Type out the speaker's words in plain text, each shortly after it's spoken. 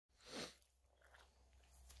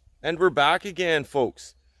And we're back again,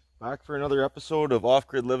 folks. Back for another episode of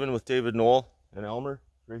Off-Grid Living with David Knoll and Elmer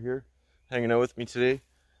right here, hanging out with me today.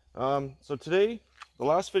 So today, the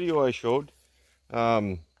last video I showed,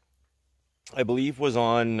 I believe was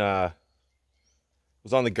on the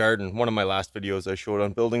garden. One of my last videos I showed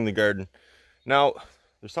on building the garden. Now,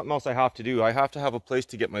 there's something else I have to do. I have to have a place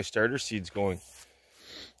to get my starter seeds going.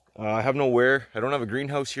 I have nowhere. I don't have a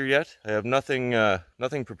greenhouse here yet. I have nothing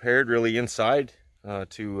prepared really inside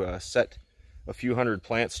to set a few hundred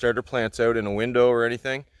starter plants out in a window or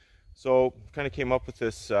anything. So kind of came up with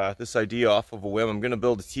this idea off of a whim. I'm going to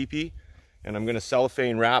build a teepee, and I'm going to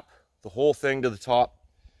cellophane wrap the whole thing to the top.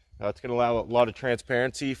 It's going to allow a lot of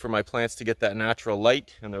transparency for my plants to get that natural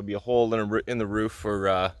light, and there'll be a hole in the roof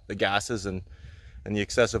for the gases and the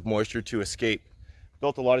excessive moisture to escape.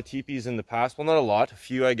 Built a lot of teepees in the past. Well, not a lot, a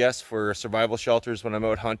few I guess, for survival shelters when I'm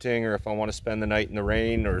out hunting, or if I want to spend the night in the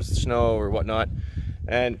rain or snow or whatnot.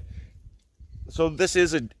 And so this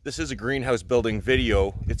is a greenhouse building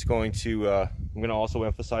video. It's going to I'm going to also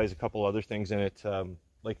emphasize a couple other things in it,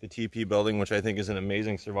 like the teepee building, which I think is an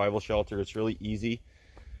amazing survival shelter. It's really easy.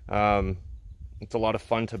 It's a lot of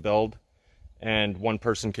fun to build, and one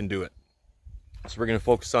person can do it. So we're going to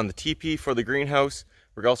focus on the teepee for the greenhouse.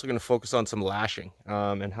 We're also going to focus on some lashing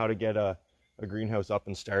and how to get a greenhouse up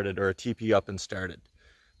and started, or a teepee up and started.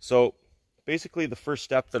 So basically the first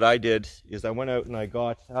step that I did is I went out and I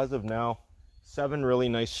got, as of now, 7 really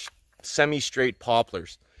nice semi-straight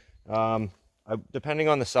poplars. Depending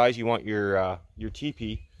on the size you want your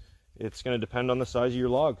teepee, it's going to depend on the size of your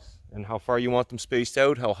logs and how far you want them spaced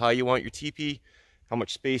out, how high you want your teepee, how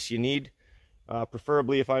much space you need.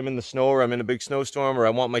 Preferably if I'm in the snow or I'm in a big snowstorm, or I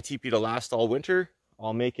want my teepee to last all winter,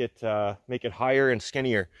 I'll make it higher and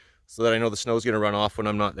skinnier so that I know the snow's going to run off when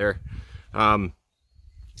I'm not there. And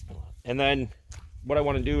then what I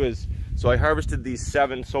want to do is, so I harvested these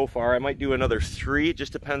 7 so far. I might do another 3. It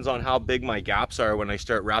just depends on how big my gaps are when I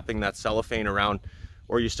start wrapping that cellophane around,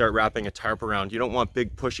 or you start wrapping a tarp around. You don't want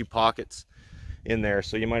big pushy pockets in there,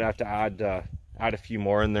 so you might have to add a few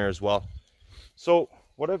more in there as well. So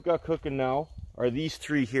what I've got cooking now are these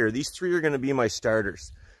 3 here. These 3 are going to be my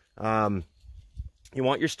starters. You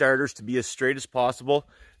want your starters to be as straight as possible,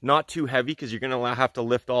 not too heavy, because you're going to have to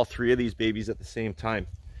lift all 3 of these babies at the same time.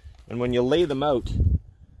 And when you lay them out,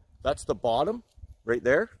 that's the bottom right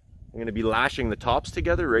there. I'm going to be lashing the tops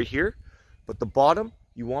together right here, but the bottom,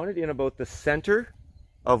 you want it in about the center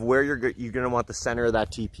of where you're going to want the center of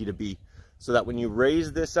that teepee to be, so that when you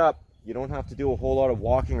raise this up, you don't have to do a whole lot of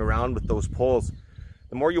walking around with those poles.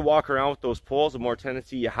 The more you walk around with those poles, the more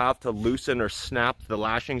tendency you have to loosen or snap the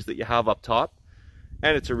lashings that you have up top.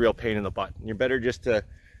 And it's a real pain in the butt. You're better just to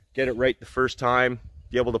get it right the first time,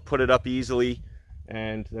 be able to put it up easily,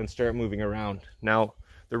 and then start moving around. Now,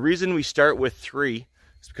 the reason we start with 3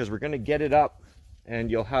 is because we're going to get it up, and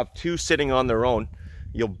you'll have 2 sitting on their own.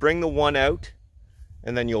 You'll bring the one out,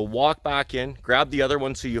 and then you'll walk back in, grab the other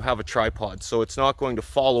one so you have a tripod. So it's not going to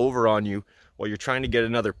fall over on you while you're trying to get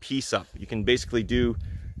another piece up. You can basically do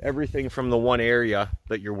everything from the one area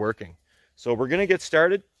that you're working. So we're going to get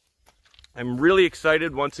started. I'm really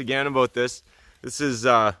excited once again about this. This is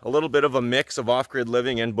a little bit of a mix of off-grid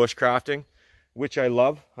living and bushcrafting, which I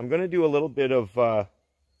love. I'm going to do a little bit of the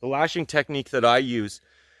lashing technique that I use.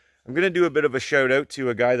 I'm going to do a bit of a shout out to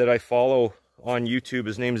a guy that I follow on YouTube.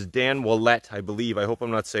 His name is Dan Willett, I believe. I hope I'm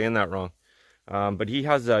not saying that wrong. But he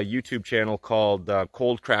has a YouTube channel called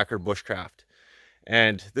Cold Cracker Bushcraft.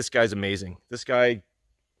 And this guy's amazing. This guy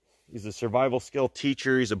is a survival skill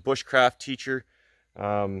teacher. He's a bushcraft teacher,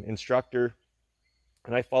 instructor.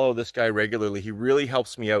 And I follow this guy regularly. He really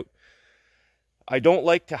helps me out. I don't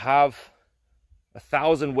like to have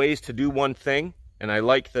 1,000 ways to do one thing. And I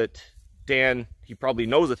like that Dan, he probably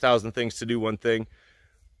knows 1,000 things to do one thing.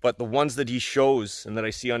 But the ones that he shows and that I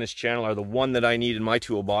see on his channel are the one that I need in my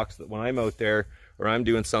toolbox, that when I'm out there or I'm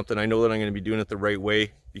doing something, I know that I'm going to be doing it the right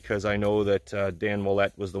way, because I know that Dan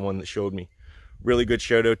Willett was the one that showed me. Really good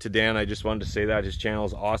shout out to Dan. I just wanted to say that. His channel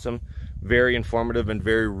is awesome, very informative, and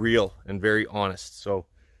very real and very honest. So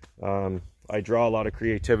I draw a lot of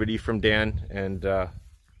creativity from Dan, and a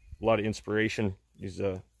lot of inspiration. He's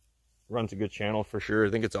runs a good channel for sure. I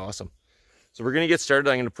think it's awesome. So we're going to get started.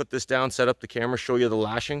 I'm going to put this down, set up the camera, show you the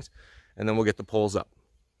lashings, and then we'll get the poles up.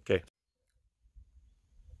 Okay.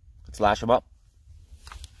 Let's lash them up.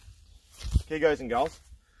 Okay, guys and gals.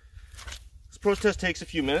 This process takes a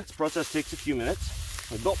few minutes.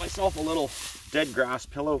 I built myself a little dead grass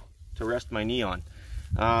pillow to rest my knee on.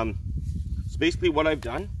 So basically what I've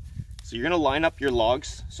done, so you're going to line up your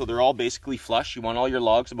logs so they're all basically flush. You want all your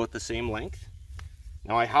logs about the same length.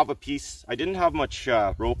 Now I have a piece, I didn't have much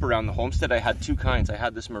rope around the homestead. I had two kinds. I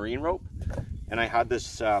had this marine rope and I had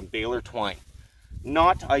this baler twine.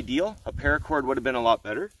 Not ideal. A paracord would have been a lot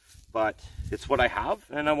better, but it's what I have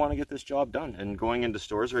and I want to get this job done. And going into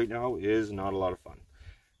stores right now is not a lot of fun.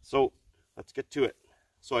 So let's get to it.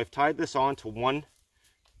 So I've tied this on to one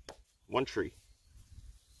tree.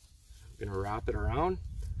 I'm going to wrap it around.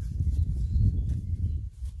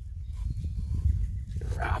 Just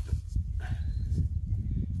going to wrap it.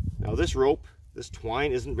 Now this rope, this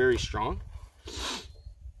twine isn't very strong.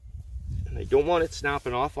 And I don't want it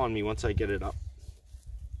snapping off on me once I get it up.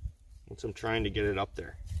 Once I'm trying to get it up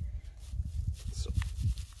there. So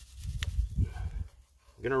I'm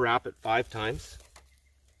going to wrap it 5 times.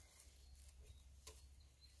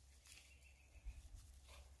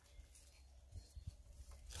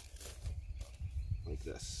 Like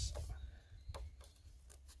this.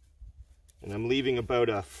 And I'm leaving about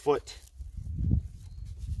a foot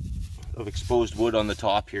of exposed wood on the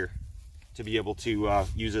top here to be able to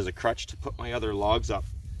use as a crutch to put my other logs up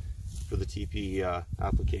for the teepee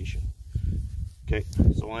application. Okay,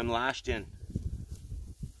 so I'm lashed in.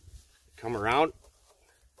 Come around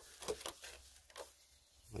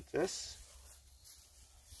like this.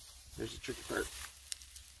 There's the tricky part.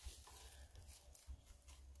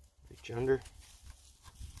 Reach under.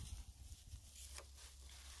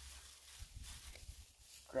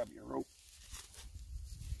 Grab your rope.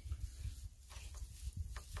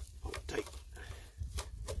 Pull it tight.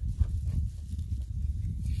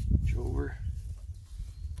 Reach over.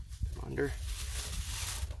 Come under.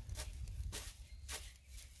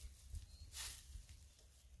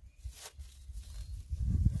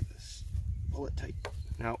 This. Pull it tight.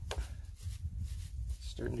 Now, it's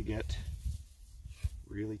starting to get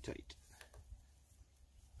really tight.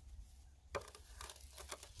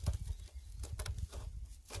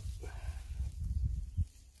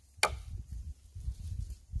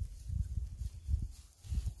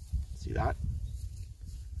 See that?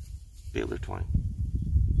 Baler twine.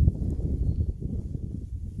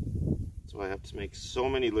 So I have to make so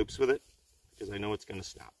many loops with it because I know it's going to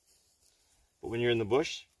snap. But when you're in the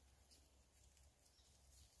bush,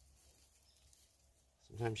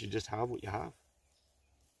 sometimes you just have what you have.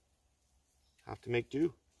 Have to make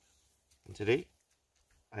do. And today,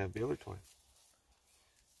 I have baler twine.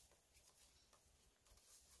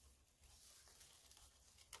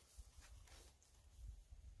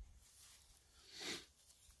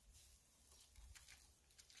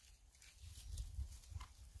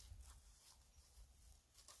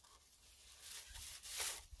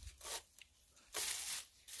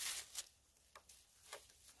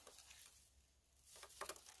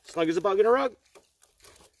 Snug as a bug in a rug.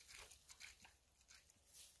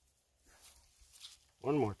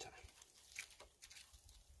 One more time.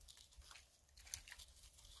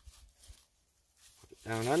 Put it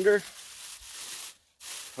down under.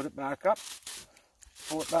 Put it back up.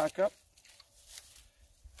 Pull it back up.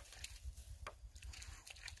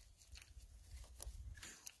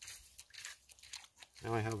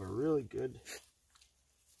 Now I have a really good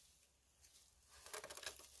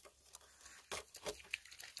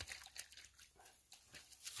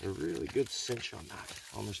cinch on that.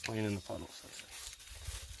 Almost playing in the puddles. That's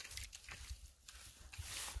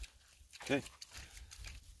nice. Okay.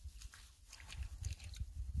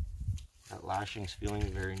 That lashing's feeling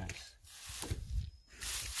very nice.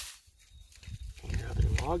 Put your other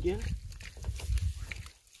log in.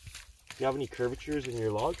 If you have any curvatures in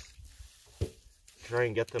your logs, try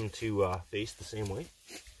and get them to face the same way.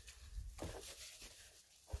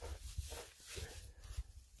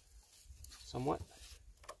 Somewhat.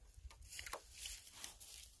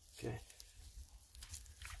 Okay.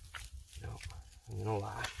 Now I'm going to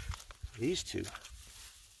lash these two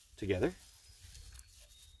together.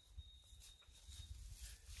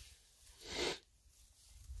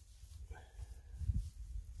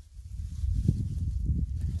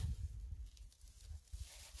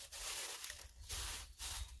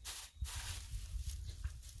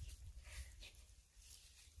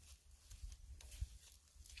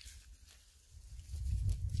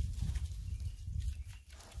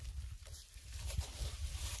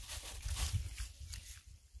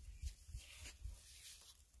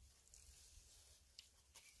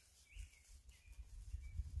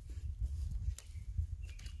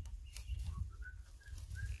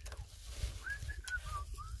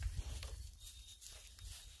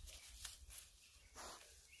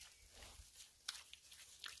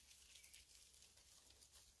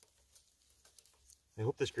 I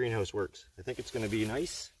hope this greenhouse works. I think it's going to be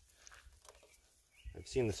nice. I've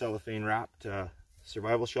seen the cellophane wrapped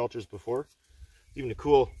survival shelters before. Even a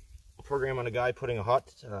cool program on a guy putting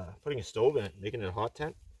a stove in it, making it a hot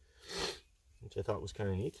tent, which I thought was kind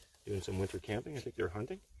of neat. Doing some winter camping. I think they're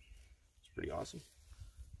hunting. It's pretty awesome.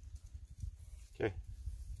 Okay,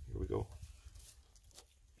 here we go.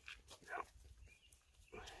 Now,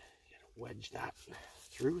 gotta wedge that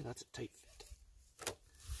through. That's a tight fit.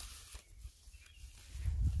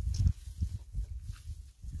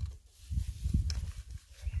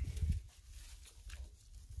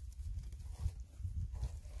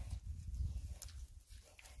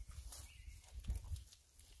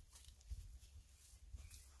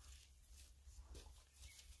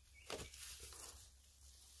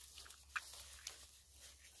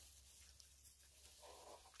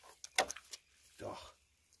 Oh,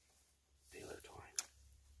 baler twine.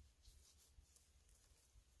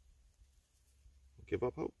 Don't give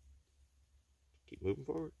up hope. Keep moving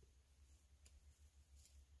forward.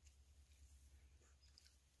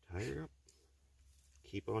 Tie her up.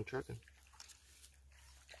 Keep on trucking.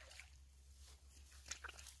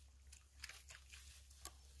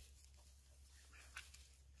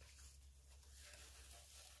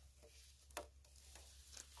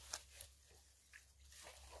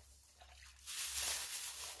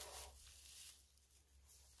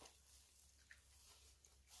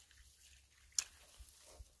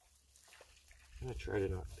 I'm going to try to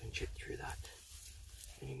not pinch it through that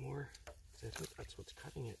anymore, because I think that's what's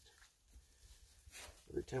cutting it.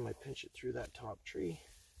 Every time I pinch it through that top tree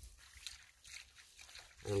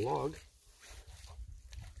or log,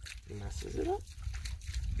 it messes it up.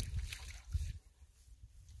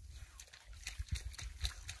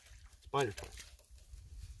 Spider twine.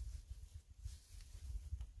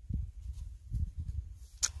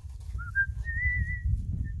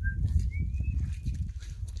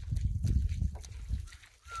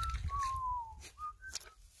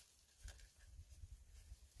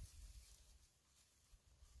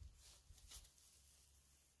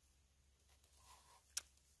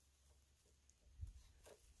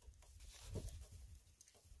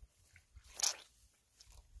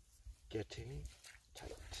 Getting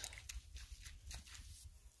tight.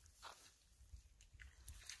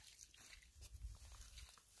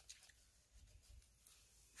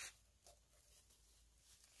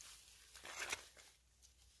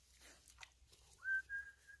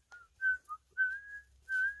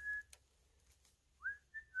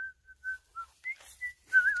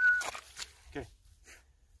 Okay.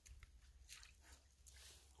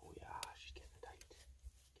 Oh yeah, she's getting tight.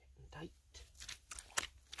 Getting tight.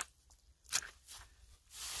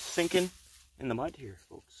 Sinking in the mud here,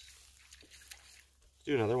 folks. Let's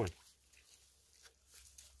do another one.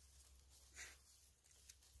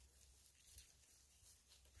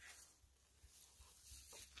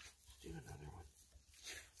 Let's do another one.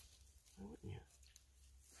 Why wouldn't you?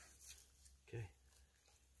 Okay.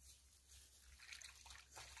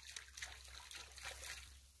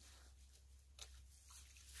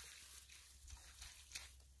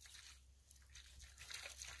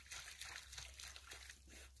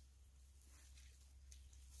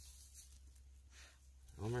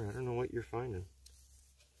 Elmer, I don't know what you're finding,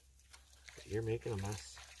 but you're making a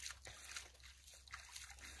mess.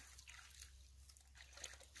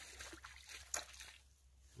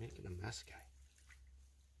 Making a mess, guy.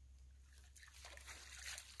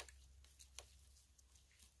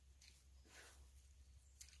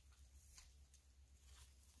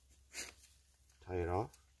 Tie it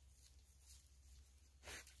off.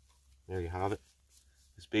 There you have it.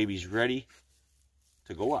 This baby's ready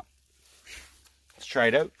to go up. Let's try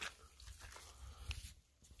it out.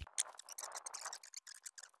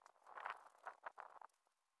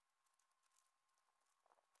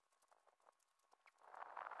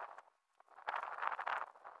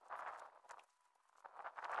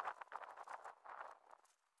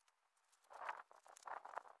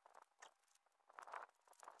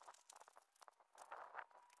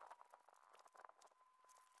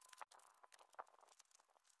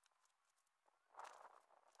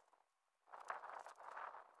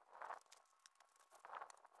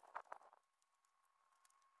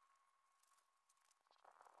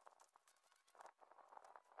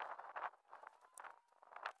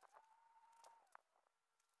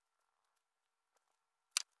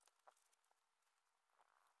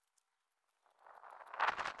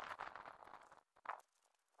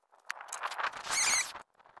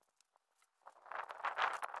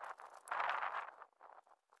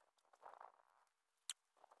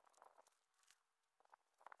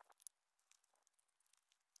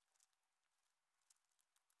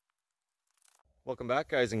 Welcome back,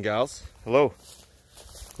 guys and gals. Hello.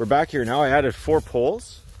 We're back here now. I added 4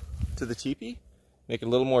 poles to the teepee, make it a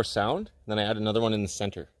little more sound. Then I add another one in the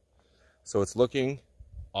center. So it's looking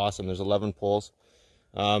awesome. There's 11 poles.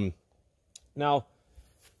 Now,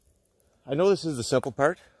 I know this is the simple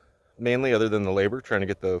part, mainly other than the labor, trying to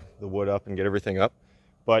get the wood up and get everything up.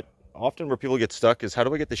 But often where people get stuck is, how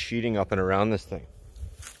do I get the sheeting up and around this thing?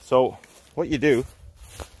 So what you do,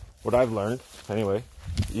 what I've learned anyway,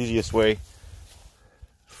 the easiest way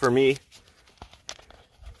for me,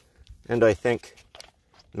 and I think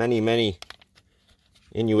many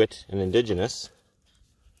Inuit and Indigenous,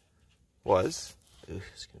 was,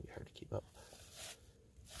 it's going to be hard to keep up.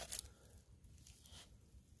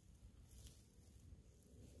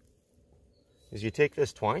 Is you take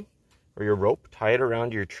this twine or your rope, tie it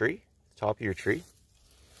around your tree, the top of your tree.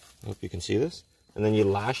 I hope you can see this. And then you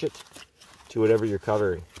lash it to whatever you're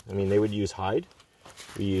covering. I mean, they would use hide.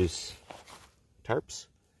 We use tarps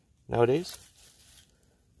nowadays.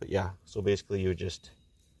 But yeah, so basically you would just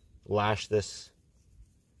lash this.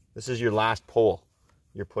 This is your last pole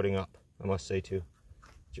you're putting up, I must say too.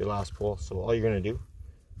 It's your last pole. So all you're going to do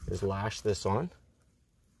is lash this on,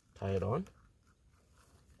 tie it on.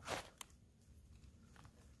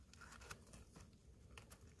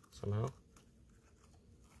 Somehow.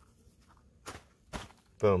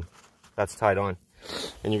 Boom. That's tied on.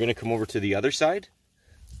 And you're going to come over to the other side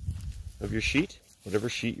of your sheet, whatever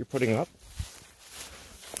sheet you're putting up.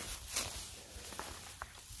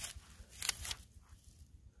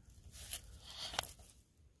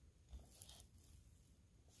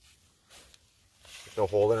 There's no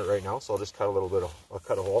hole in it right now, so I'll just cut a little bit. I'll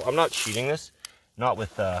cut a hole. I'm not sheeting this, not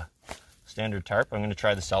with standard tarp. I'm going to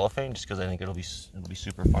try the cellophane just because I think it'll be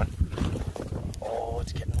super fun. Oh,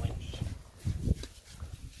 it's getting windy.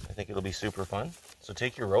 I think it'll be super fun. So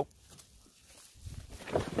take your rope.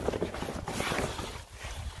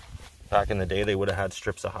 Back in the day, they would have had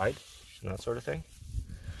strips of hide and that sort of thing.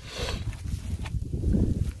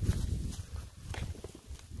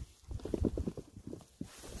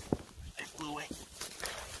 It flew away.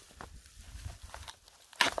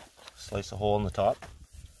 Slice a hole in the top.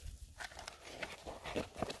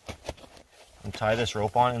 And tie this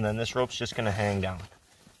rope on, and then this rope's just going to hang down.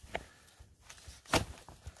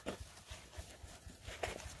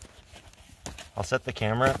 I'll set the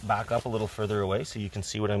camera back up a little further away so you can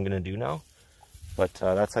see what I'm going to do now. But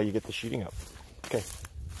that's how you get the sheeting up. Okay.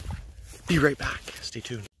 Be right back. Stay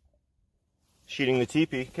tuned. Sheeting the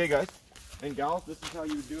teepee. Okay, guys and gals, this is how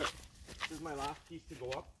you would do it. This is my last piece to go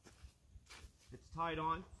up. It's tied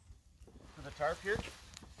on to the tarp here.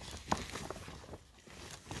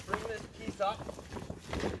 Bring this piece up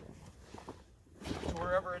to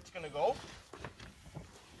wherever it's going to go.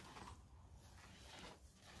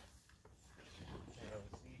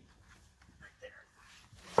 Right there.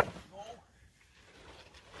 Go.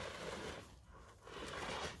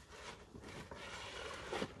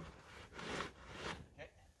 Okay.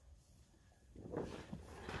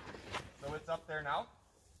 So it's up there now.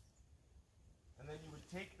 And then you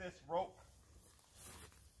would take this rope.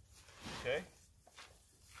 Okay.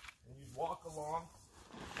 And you'd walk along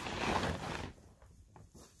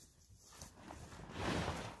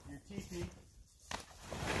your teepee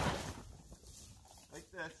like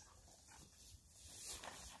this,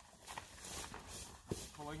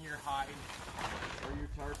 pulling your hide or your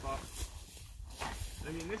tarp up.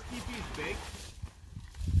 I mean, this teepee is big.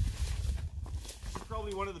 It's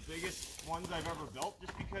probably one of the biggest ones I've ever built,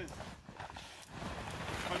 just because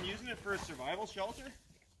if I'm using it for a survival shelter,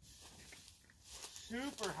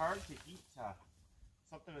 super hard to heat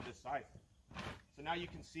something of this size. So now you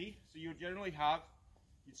can see, so you would generally have,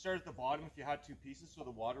 you'd start at the bottom if you had two pieces so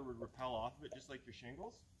the water would repel off of it just like your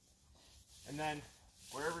shingles. And then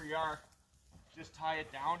wherever you are, just tie it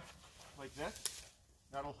down like this.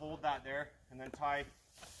 That'll hold that there, and then tie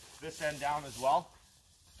this end down as well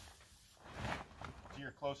to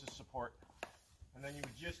your closest support. And then you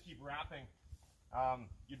would just keep wrapping.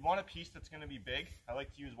 You'd want a piece that's going to be big. I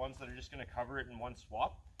like to use ones that are just going to cover it in one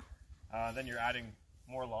swap. Then you're adding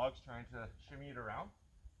more logs trying to shimmy it around.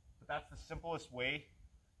 But that's the simplest way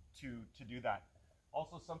to do that.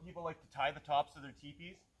 Also, some people like to tie the tops of their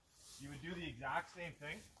teepees. You would do the exact same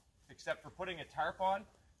thing, except for putting a tarp on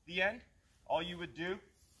the end. All you would do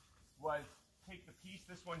was take the piece,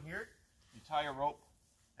 this one here, you tie a rope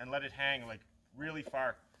and let it hang like really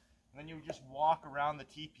far. And then you would just walk around the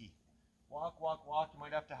teepee. Walk, walk, walk. You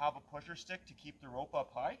might have to have a pusher stick to keep the rope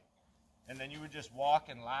up high. And then you would just walk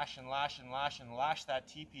and lash and lash and lash and lash that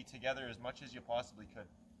teepee together as much as you possibly could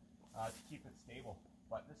to keep it stable.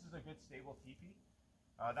 But this is a good stable teepee.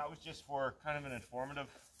 That was just for kind of an informative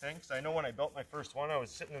thing. Because I know when I built my first one, I was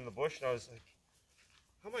sitting in the bush and I was like,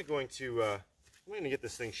 how am I going to get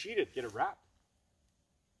this thing sheeted, get it wrapped?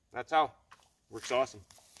 That's how. Works awesome.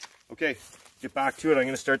 Okay, get back to it. I'm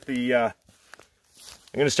gonna start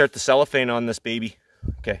the cellophane on this baby.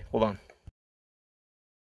 Okay, hold on.